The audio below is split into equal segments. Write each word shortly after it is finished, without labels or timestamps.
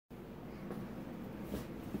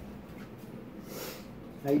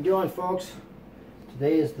How you doing, folks?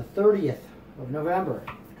 Today is the 30th of November,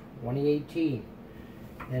 2018,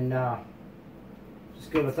 and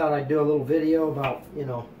just good. I thought I'd do a little video about,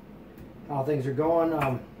 how things are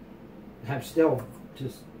going. I'm still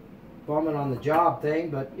just bumming on the job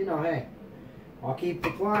thing, but hey, I'll keep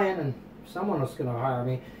applying, and someone else is going to hire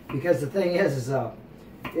me. Because the thing is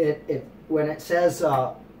when it says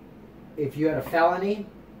if you had a felony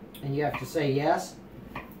and you have to say yes.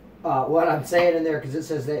 What I'm saying in there, because it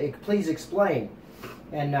says that please explain,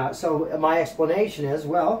 and so my explanation is,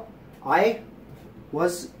 well, I'm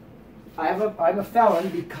a felon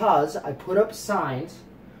because I put up signs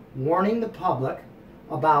warning the public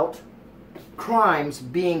about crimes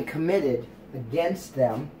being committed against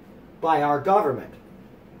them by our government,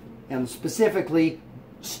 and specifically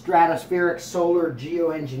stratospheric solar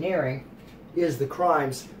geoengineering is the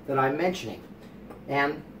crimes that I'm mentioning,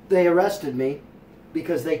 and they arrested me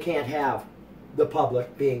because they can't have the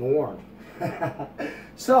public being warned.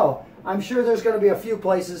 So I'm sure there's going to be a few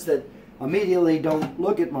places that immediately don't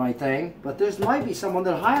look at my thing, but there might be someone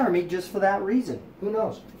that hire me just for that reason. Who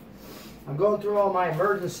knows? I'm going through all my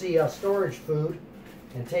emergency storage food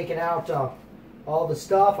and taking out all the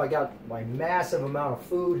stuff. I got my massive amount of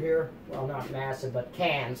food here. Well, not massive, but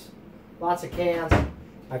cans. Lots of cans.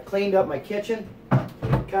 I cleaned up my kitchen.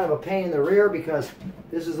 Kind of a pain in the rear because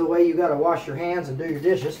this is the way you got to wash your hands and do your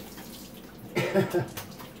dishes.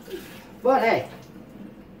 But hey,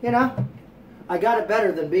 I got it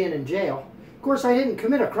better than being in jail. Of course, I didn't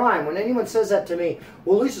commit a crime. When anyone says that to me,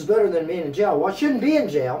 well, at least it's better than being in jail. Well, I shouldn't be in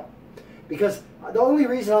jail, because the only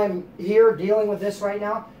reason I'm here dealing with this right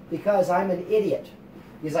now, because I'm an idiot.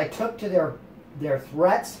 Because I took to their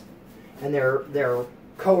threats and their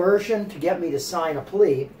coercion to get me to sign a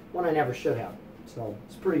plea when I never should have. So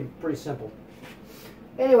it's pretty simple.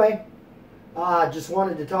 Anyway, just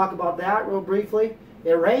wanted to talk about that real briefly.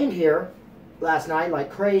 It rained here last night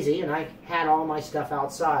like crazy, and I had all my stuff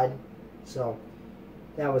outside, so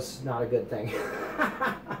that was not a good thing.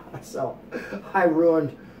 So I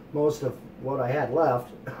ruined most of what I had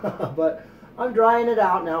left, but I'm drying it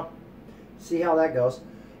out now. See how that goes.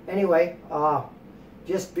 Anyway,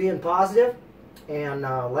 just being positive and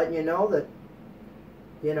letting you know that,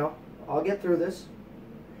 I'll get through this.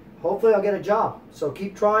 Hopefully I'll get a job. So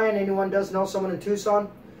keep trying. Anyone does know someone in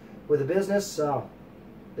Tucson with a business,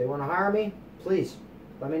 they want to hire me, please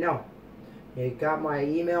let me know. You got my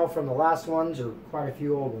email from the last ones, or quite a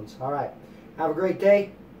few old ones. All right. Have a great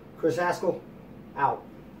day. Chris Haskell, out.